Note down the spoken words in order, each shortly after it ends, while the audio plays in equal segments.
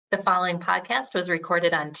The following podcast was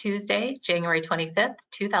recorded on Tuesday, January 25th,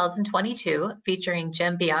 2022, featuring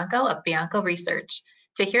Jim Bianco of Bianco Research.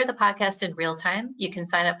 To hear the podcast in real time, you can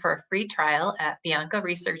sign up for a free trial at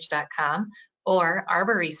biancoresearch.com or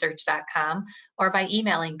arborresearch.com, or by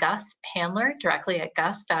emailing Gus Handler directly at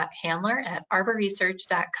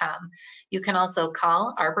gus.handler@arborresearch.com. You can also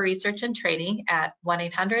call Arbor Research and Trading at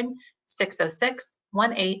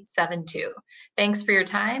 1-800-606-1872. Thanks for your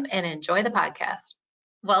time and enjoy the podcast.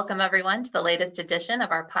 Welcome everyone to the latest edition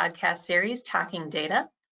of our podcast series, Talking Data.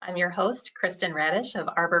 I'm your host, Kristen Radish of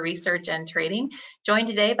Arbor Research and Trading, joined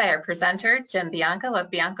today by our presenter, Jim Bianco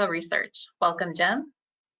of Bianco Research. Welcome, Jim.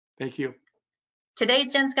 Thank you. Today,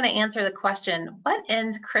 Jim's going to answer the question, what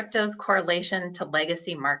ends crypto's correlation to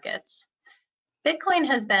legacy markets? Bitcoin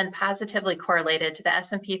has been positively correlated to the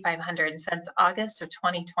S&P 500 since August of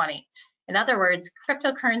 2020. In other words,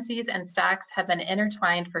 cryptocurrencies and stocks have been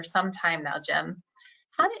intertwined for some time now, Jim.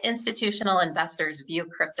 How do institutional investors view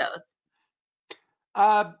cryptos?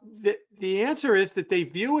 The answer is that they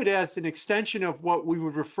view it as an extension of what we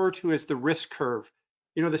would refer to as the risk curve.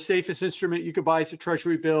 You know, the safest instrument you could buy is a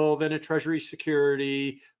treasury bill, then a treasury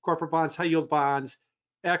security, corporate bonds, high yield bonds,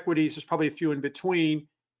 equities, there's probably a few in between.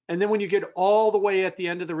 And then when you get all the way at the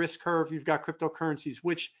end of the risk curve, you've got cryptocurrencies,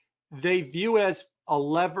 which they view as a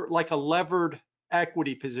levered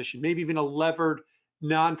equity position, maybe even a levered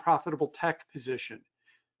non-profitable tech position.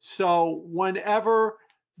 So whenever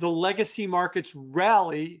the legacy markets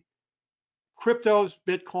rally, cryptos,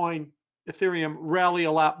 Bitcoin, Ethereum rally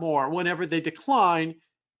a lot more. Whenever they decline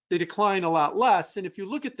a lot less. And if you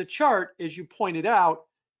look at the chart, as you pointed out,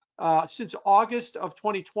 since August of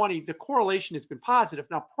 2020, the correlation has been positive.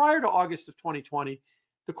 Now, prior to August of 2020,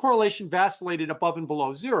 the correlation vacillated above and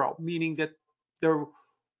below zero, meaning that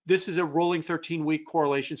this is a rolling 13-week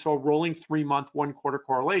correlation, so a rolling 3-month, 1-quarter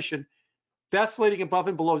correlation. Vacillating above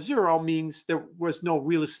and below zero means there was no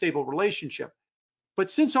really stable relationship. But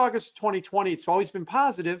since August of 2020, it's always been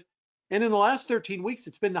positive. And in the last 13 weeks,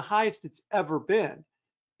 it's been the highest it's ever been.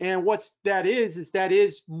 And that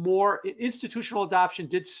is more institutional adoption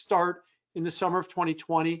did start in the summer of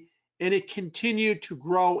 2020, and it continued to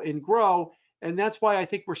grow and grow. And that's why I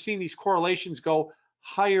think we're seeing these correlations go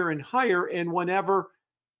higher and higher. And whenever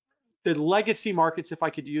the legacy markets, if I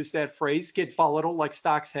could use that phrase, get volatile like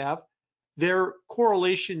stocks have, their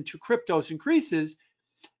correlation to cryptos increases.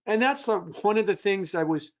 And that's one of the things I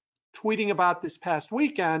was tweeting about this past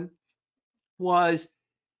weekend was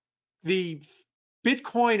the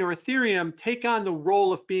Bitcoin or Ethereum take on the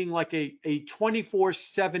role of being like a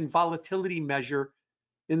 24/7 volatility measure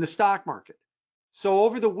in the stock market. So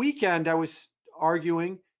over the weekend, I was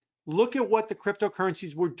arguing, look at what the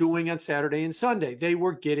cryptocurrencies were doing on Saturday and Sunday. They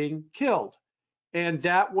were getting killed. And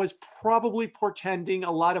that was probably portending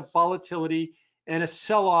a lot of volatility and a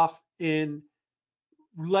sell-off in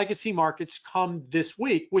legacy markets come this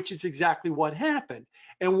week, which is exactly what happened.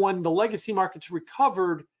 And when the legacy markets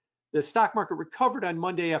recovered, the stock market recovered on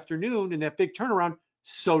Monday afternoon in that big turnaround,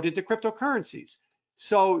 so did the cryptocurrencies.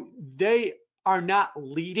 So they are not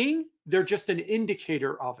leading, they're just an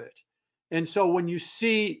indicator of it. And so when you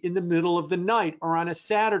see in the middle of the night or on a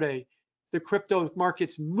Saturday, the crypto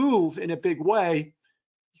markets move in a big way, you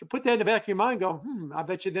can put that in the back of your mind and go, I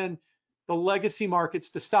bet you then the legacy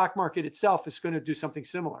markets, the stock market itself is going to do something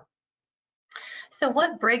similar. So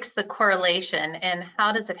what breaks the correlation and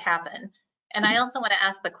how does it happen? And I also want to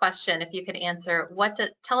ask the question, if you could answer,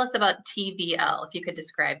 tell us about TVL, if you could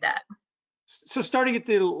describe that. So starting at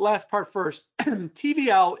the last part first,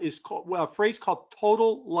 TVL is a phrase called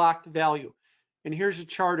total locked value. And here's a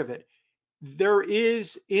chart of it. There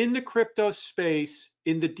is in the crypto space,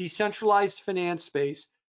 in the decentralized finance space,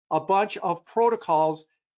 a bunch of protocols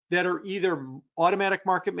that are either automatic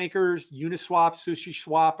market makers. Uniswap,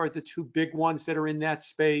 SushiSwap are the two big ones that are in that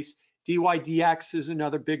space. DYDX is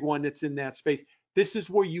another big one that's in that space. This is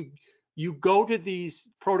where you go to these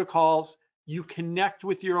protocols, you connect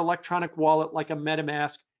with your electronic wallet like a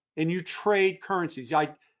MetaMask, and you trade currencies.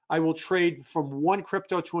 I will trade from one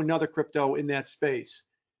crypto to another crypto in that space.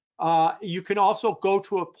 You can also go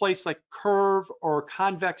to a place like Curve or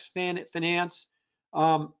Convex Finance.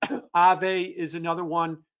 Aave is another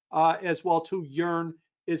one as well too. Yearn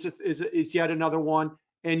is yet another one.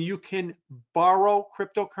 And you can borrow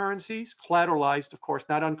cryptocurrencies, collateralized, of course,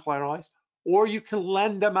 not uncollateralized, or you can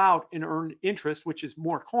lend them out and earn interest, which is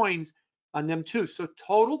more coins on them too. So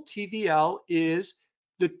total TVL is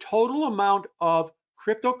the total amount of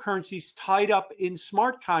cryptocurrencies tied up in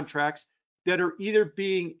smart contracts that are either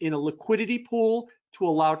being in a liquidity pool to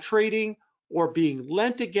allow trading or being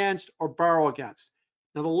lent against or borrow against.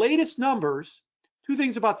 Now, the latest numbers Two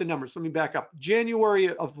things about the numbers. Let me back up.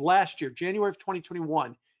 January of last year, January of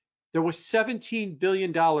 2021, there was $17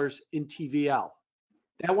 billion in TVL.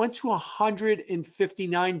 That went to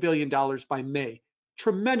 $159 billion by May.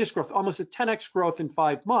 Tremendous growth, almost a 10x growth in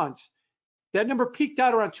 5 months. That number peaked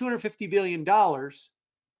out around $250 billion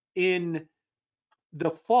in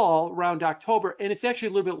the fall, around October, and it's actually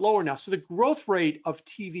a little bit lower now. So the growth rate of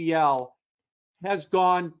TVL has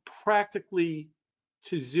gone practically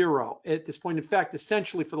to zero at this point. In fact,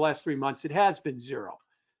 essentially for the last 3 months, it has been zero.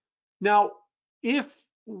 Now, if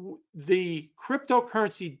the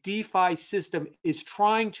cryptocurrency DeFi system is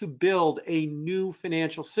trying to build a new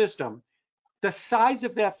financial system, the size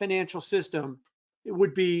of that financial system, it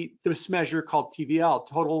would be this measure called TVL,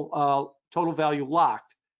 total value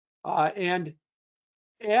locked. And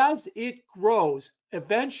as it grows,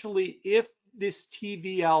 eventually, if this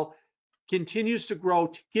TVL continues to grow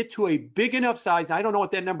to get to a big enough size, I don't know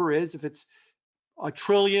what that number is, if it's $1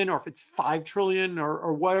 trillion or if it's 5 trillion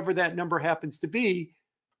or whatever that number happens to be,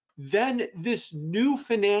 then this new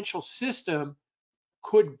financial system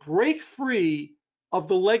could break free of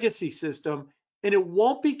the legacy system, and it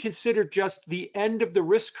won't be considered just the end of the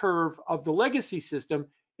risk curve of the legacy system.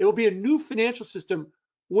 It will be a new financial system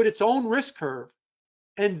with its own risk curve,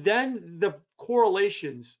 and then the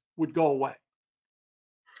correlations would go away.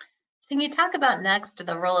 So can you talk about next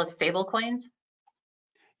the role of stablecoins?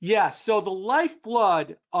 Yeah, so the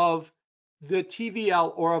lifeblood of the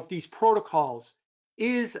TVL or of these protocols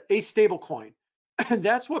is a stablecoin. And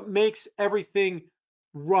that's what makes everything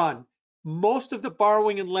run. Most of the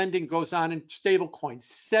borrowing and lending goes on in stablecoins,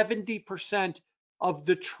 70% of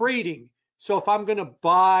the trading. So if I'm going to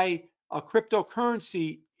buy a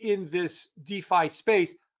cryptocurrency in this DeFi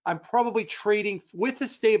space, I'm probably trading with a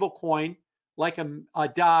stablecoin like a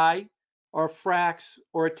DAI or a Frax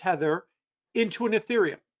or a Tether into an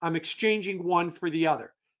Ethereum. I'm exchanging one for the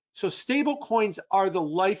other. So stablecoins are the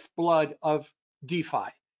lifeblood of DeFi.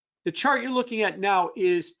 The chart you're looking at now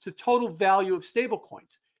is the total value of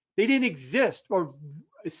stablecoins. They didn't exist, or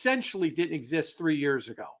essentially didn't exist 3 years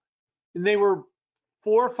ago. And they were $4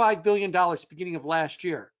 or $5 billion beginning of last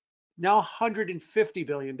year. Now $150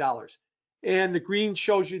 billion. And the green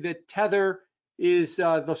shows you that Tether is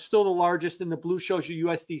still the largest, and the blue shows you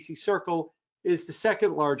USDC Circle is the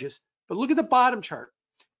second largest. But look at the bottom chart.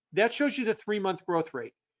 That shows you the 3-month growth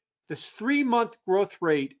rate. This 3-month growth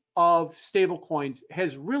rate of stablecoins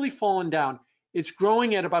has really fallen down. It's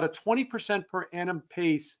growing at about a 20% per annum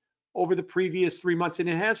pace over the previous 3 months, and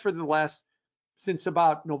it has for the last, since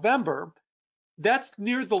about November. That's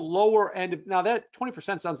near the lower end of, now that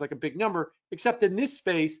 20% sounds like a big number, except in this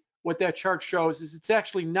space, what that chart shows is it's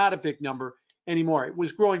actually not a big number anymore. It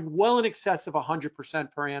was growing well in excess of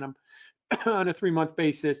 100% per annum on a 3-month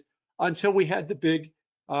basis until we had the big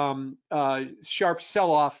sharp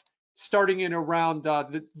sell-off starting in around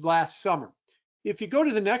the last summer. If you go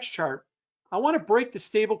to the next chart, I want to break the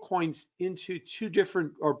stable coins into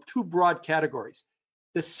two broad categories.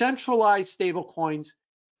 The centralized stable coins,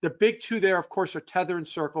 the big two there, of course, are Tether and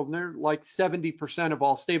Circle, and they're like 70% of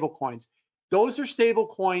all stable coins. Those are stable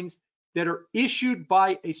coins that are issued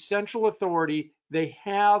by a central authority. They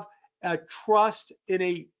have a trust in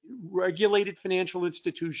a regulated financial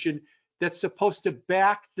institution that's supposed to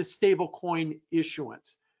back the stable coin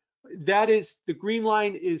issuance. That is, the green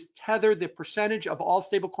line is Tether, the percentage of all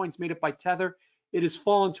stable coins made up by Tether. It has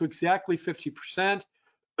fallen to exactly 50%.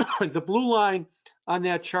 The blue line on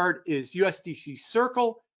that chart is USDC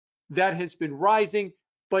Circle. That has been rising,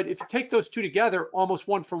 but if you take those two together, almost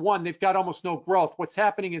one for one, they've got almost no growth. What's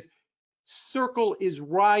happening is Circle is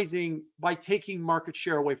rising by taking market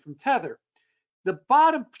share away from Tether. The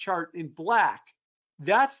bottom chart in black,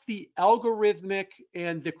 that's the algorithmic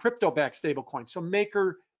and the crypto-backed stablecoin. So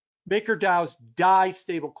MakerDAO's DAI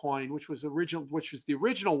stablecoin, which was the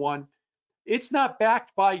original one, it's not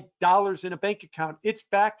backed by dollars in a bank account. It's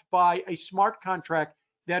backed by a smart contract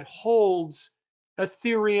that holds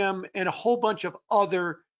Ethereum and a whole bunch of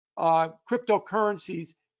other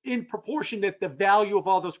cryptocurrencies in proportion that the value of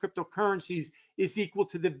all those cryptocurrencies is equal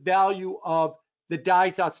to the value of the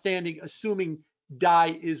DAIs outstanding, assuming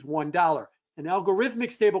DAI is $1. An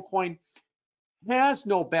algorithmic stablecoin has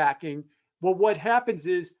no backing. Well, what happens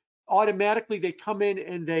is automatically they come in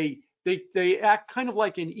and they act kind of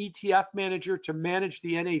like an ETF manager to manage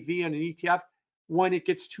the NAV on an ETF. When it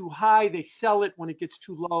gets too high, they sell it. When it gets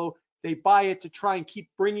too low, they buy it to try and keep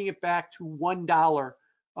bringing it back to $1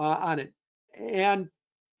 on it. And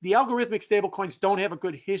the algorithmic stablecoins don't have a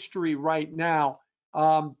good history right now.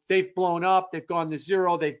 They've blown up, they've gone to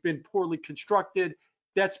zero, they've been poorly constructed.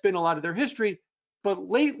 That's been a lot of their history. But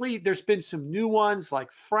lately, there's been some new ones like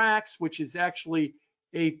Frax, which is actually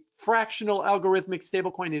a fractional algorithmic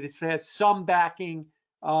stablecoin. It has some backing,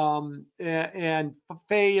 and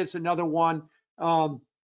Fei is another one.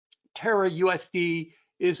 Terra USD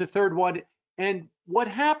is a third one. And what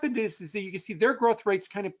happened is that you can see their growth rates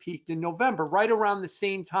kind of peaked in November, right around the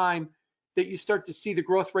same time that you start to see the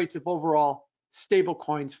growth rates of overall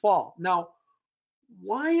stablecoins fall. Now,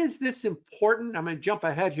 why is this important? I'm going to jump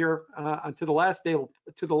ahead here to the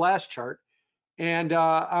last chart. And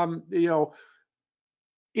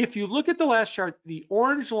if you look at the last chart, the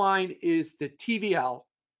orange line is the TVL,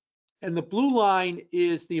 and the blue line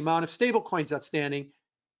is the amount of stablecoins outstanding,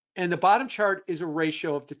 and the bottom chart is a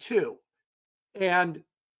ratio of the two. And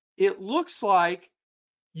it looks like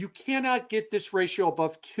you cannot get this ratio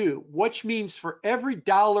above 2, which means for every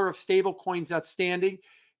dollar of stablecoins outstanding,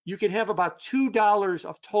 you can have about $2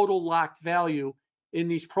 of total locked value in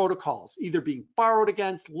these protocols, either being borrowed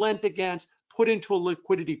against, lent against, put into a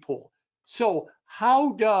liquidity pool. So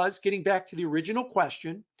how does, getting back to the original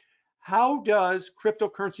question, how does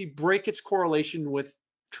cryptocurrency break its correlation with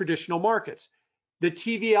traditional markets? The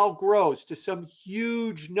TVL grows to some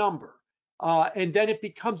huge number, and then it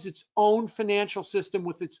becomes its own financial system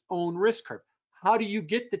with its own risk curve. How do you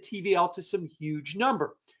get the TVL to some huge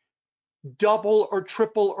number? Double or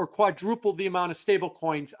triple or quadruple the amount of stable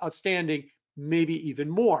coins outstanding, maybe even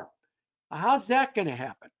more. How's that going to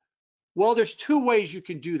happen? Well, there's two ways you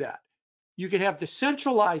can do that. You can have the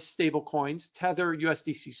centralized stable coins, Tether,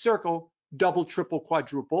 USDC Circle, double, triple,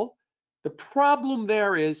 quadruple. The problem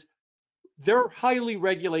there is they're highly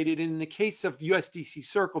regulated. And in the case of USDC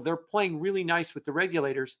Circle, they're playing really nice with the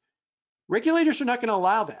regulators. Regulators are not going to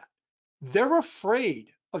allow that. They're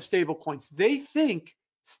afraid of stable coins. They think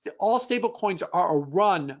all stable coins are a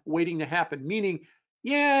run waiting to happen, meaning,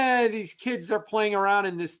 yeah, these kids are playing around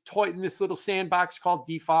in this little sandbox called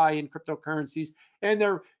DeFi and cryptocurrencies, and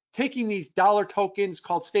they're taking these dollar tokens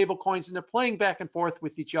called stable coins and they're playing back and forth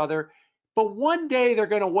with each other. But one day they're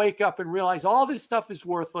going to wake up and realize all this stuff is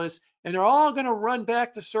worthless, and they're all going to run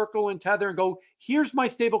back to Circle and Tether and go, here's my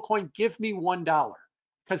stable coin, give me $1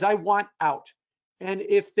 because I want out. And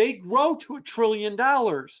if they grow to $1 trillion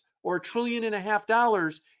or $1.5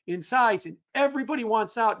 trillion in size, and everybody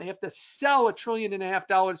wants out, and they have to sell $1.5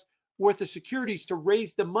 trillion worth of securities to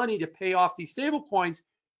raise the money to pay off these stable coins,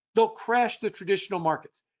 they'll crash the traditional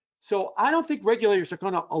markets. So I don't think regulators are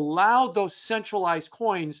going to allow those centralized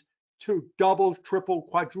coins to double, triple,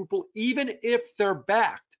 quadruple, even if they're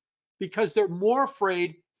backed, because they're more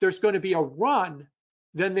afraid there's going to be a run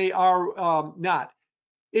than they are not.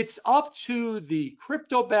 It's up to the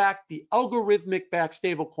crypto-backed, the algorithmic-backed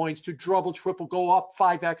stablecoins to double, triple, go up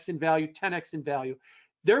 5x in value, 10x in value.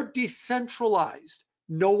 They're decentralized.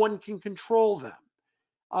 No one can control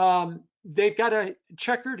them. They've got a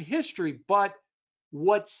checkered history, but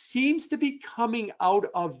what seems to be coming out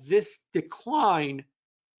of this decline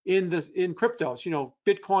in cryptos,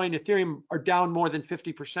 Bitcoin, Ethereum are down more than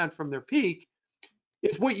 50% from their peak,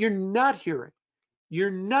 is what you're not hearing. You're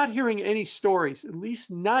not hearing any stories, at least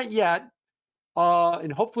not yet,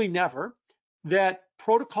 and hopefully never, that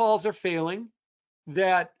protocols are failing,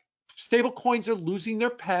 that stable coins are losing their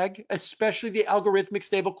peg, especially the algorithmic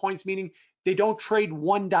stable coins, meaning they don't trade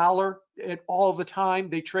 $1 at all the time.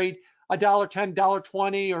 They trade $1.10,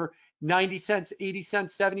 $1.20, or 90 cents, 80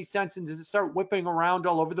 cents, 70 cents, and does it start whipping around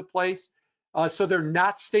all over the place? So they're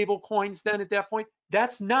not stable coins then at that point.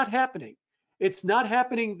 That's not happening. It's not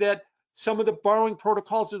happening that some of the borrowing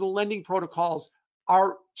protocols or the lending protocols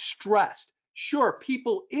are stressed. Sure,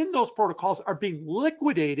 people in those protocols are being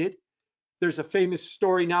liquidated. There's a famous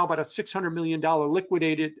story now about a $600 million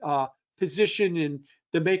liquidated position in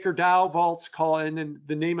the MakerDAO vaults, and then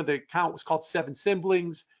the name of the account was called Seven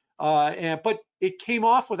Siblings. But it came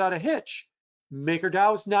off without a hitch.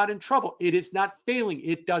 MakerDAO is not in trouble. It is not failing.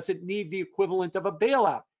 It doesn't need the equivalent of a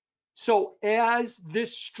bailout. So as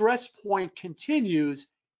this stress point continues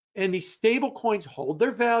and these stable coins hold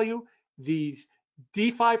their value, these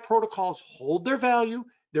DeFi protocols hold their value,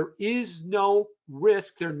 there is no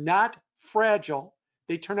risk. They're not fragile.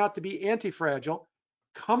 They turn out to be anti-fragile.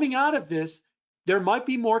 Coming out of this, there might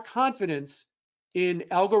be more confidence in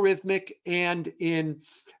algorithmic and in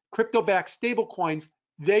crypto-backed stablecoins.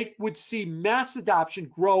 They would see mass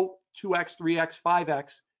adoption grow 2x, 3x,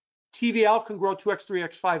 5x. TVL can grow 2x,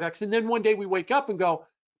 3x, 5x. And then one day we wake up and go,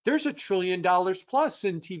 there's $1 trillion plus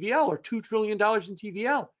in TVL or $2 trillion in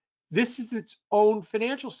TVL. This is its own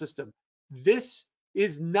financial system. This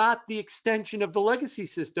is not the extension of the legacy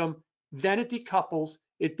system. Then it decouples.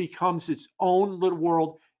 It becomes its own little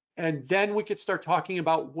world. And then we could start talking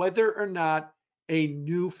about whether or not a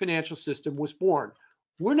new financial system was born.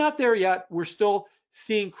 We're not there yet. We're still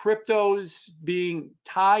seeing cryptos being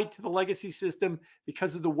tied to the legacy system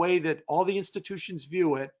because of the way that all the institutions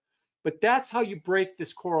view it. But that's how you break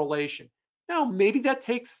this correlation. Now, maybe that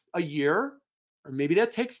takes a year, or maybe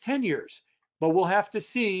that takes 10 years, but we'll have to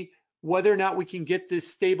see whether or not we can get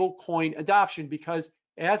this stable coin adoption, because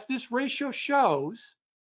as this ratio shows,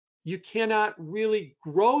 you cannot really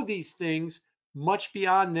grow these things much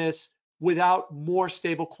beyond this without more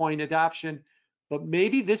stable coin adoption. But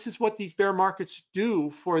maybe this is what these bear markets do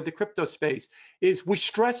for the crypto space, is we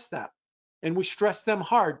stress them, and we stress them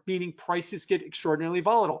hard, meaning prices get extraordinarily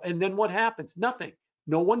volatile. And then what happens? Nothing.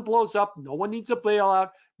 No one blows up. No one needs a bailout.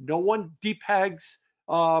 No one depegs.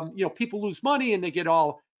 People lose money and they get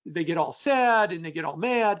all sad and they get all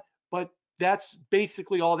mad. But that's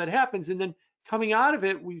basically all that happens. And then coming out of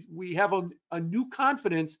it, we have a new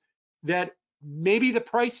confidence that maybe the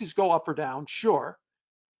prices go up or down, sure,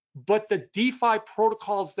 but the DeFi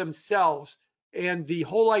protocols themselves and the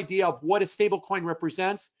whole idea of what a stable coin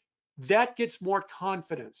represents, that gets more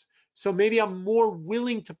confidence. So maybe I'm more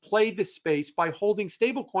willing to play this space by holding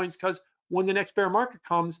stable coins, because when the next bear market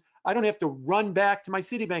comes, I don't have to run back to my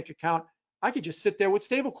Citibank account. I could just sit there with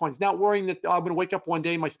stable coins, not worrying that I'm going to wake up one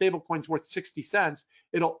day and my stable coin's worth 60 cents.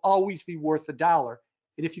 It'll always be worth $1.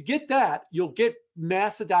 And if you get that, you'll get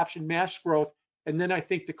mass adoption, mass growth, and then I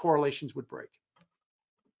think the correlations would break.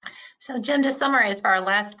 So Jim, to summarize for our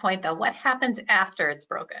last point though, what happens after it's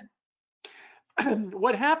broken?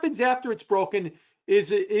 What happens after it's broken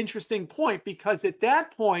is an interesting point, because at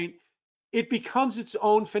that point, it becomes its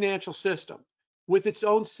own financial system with its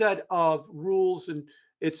own set of rules and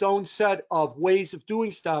its own set of ways of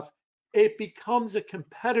doing stuff. It becomes a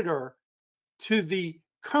competitor to the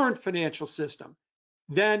current financial system.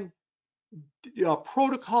 Then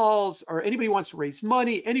protocols, or anybody who wants to raise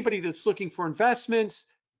money, anybody that's looking for investments,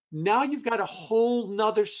 now you've got a whole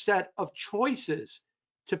nother set of choices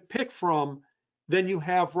to pick from than you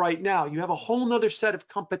have right now. You have a whole nother set of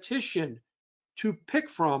competition to pick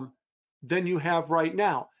from than you have right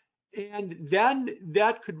now. And then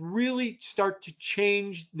that could really start to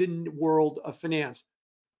change the world of finance.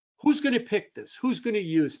 Who's going to pick this? Who's going to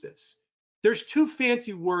use this? There's two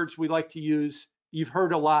fancy words we like to use. You've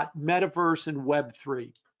heard a lot: metaverse and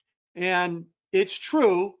Web3. And it's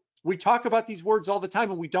true. We talk about these words all the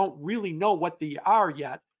time and we don't really know what they are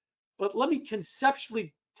yet. But let me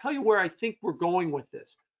conceptually tell you where I think we're going with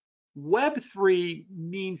this. Web3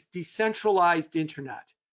 means decentralized internet.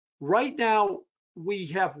 Right now, we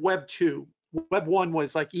have Web 2. Web 1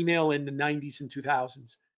 was like email in the 90s and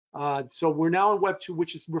 2000s. So we're now in Web 2,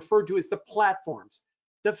 which is referred to as the platforms,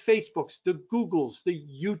 the Facebooks, the Googles, the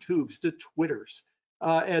YouTubes, the Twitters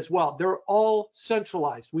as well. They're all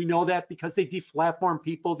centralized. We know that because they deplatform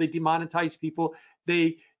people, they demonetize people,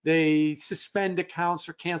 they suspend accounts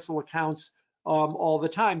or cancel accounts all the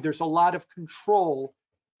time. There's a lot of control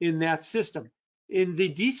in that system. In the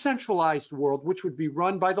decentralized world, which would be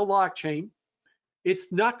run by the blockchain,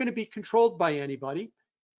 it's not going to be controlled by anybody.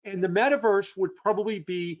 And the metaverse would probably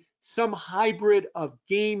be some hybrid of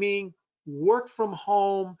gaming, work from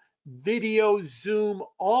home, video, Zoom,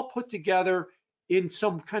 all put together in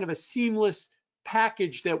some kind of a seamless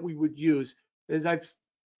package that we would use. As I've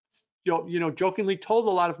jokingly told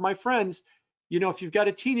a lot of my friends, if you've got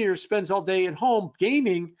a teenager who spends all day at home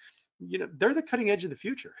gaming, they're the cutting edge of the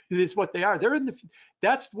future. It is what they are.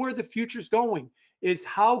 That's where the future's going, is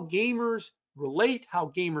how gamers relate,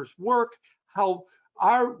 how gamers work, how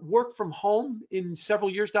our work from home in several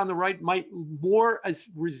years down the road might more as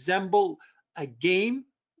resemble a game,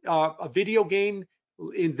 a video game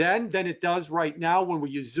than it does right now, when we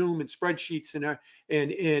use Zoom and spreadsheets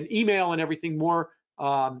and email and everything more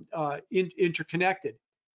interconnected.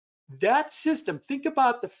 That system, think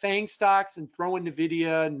about the FANG stocks and throw in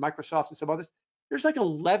NVIDIA and Microsoft and some others. There's like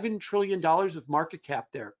 $11 trillion of market cap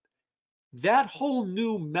there. That whole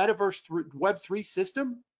new metaverse Web3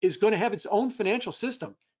 system is going to have its own financial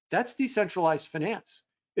system. That's decentralized finance,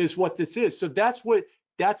 is what this is. So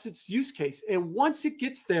that's its use case. And once it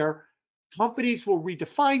gets there, companies will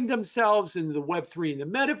redefine themselves in the Web3 and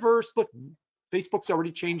the metaverse. Look, Facebook's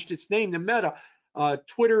already changed its name to Meta.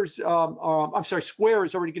 Square is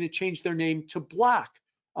already going to change their name to Block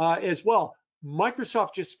as well.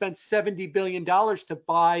 Microsoft just spent $70 billion to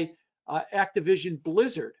buy Activision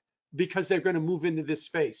Blizzard because they're going to move into this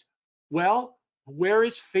space. Well, where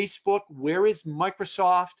is Facebook? Where is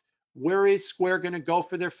Microsoft? Where is Square going to go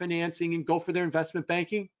for their financing and go for their investment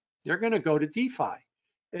banking? They're going to go to DeFi.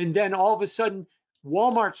 And then all of a sudden,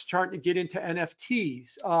 Walmart's starting to get into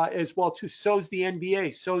NFTs as well too. So's the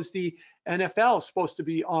NBA. So's the NFL supposed to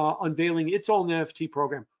be unveiling its own NFT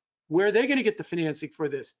program. Where are they going to get the financing for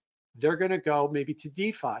this? They're going to go maybe to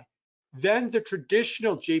DeFi. Then the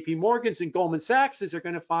traditional JP Morgans and Goldman Sachs's are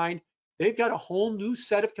going to find they've got a whole new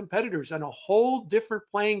set of competitors on a whole different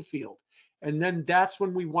playing field. And then that's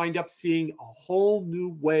when we wind up seeing a whole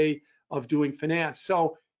new way of doing finance.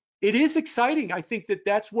 So it is exciting. I think that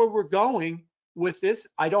that's where we're going with this.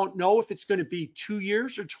 I don't know if it's going to be 2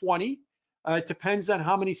 years or 20. It depends on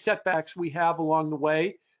how many setbacks we have along the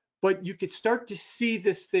way. But you could start to see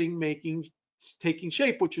this thing taking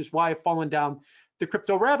shape, which is why I've fallen down the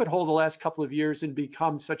crypto rabbit hole the last couple of years and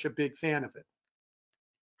become such a big fan of it.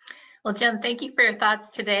 Well, Jim, thank you for your thoughts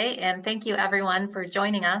today, and thank you everyone for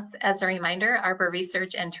joining us. As a reminder, Arbor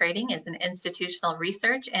Research and Trading is an institutional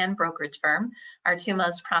research and brokerage firm. Our two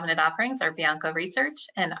most prominent offerings are Bianco Research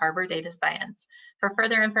and Arbor Data Science. For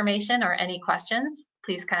further information or any questions,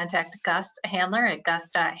 please contact Gus Handler at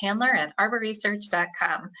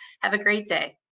gus.handler@arborresearch.com. Have a great day.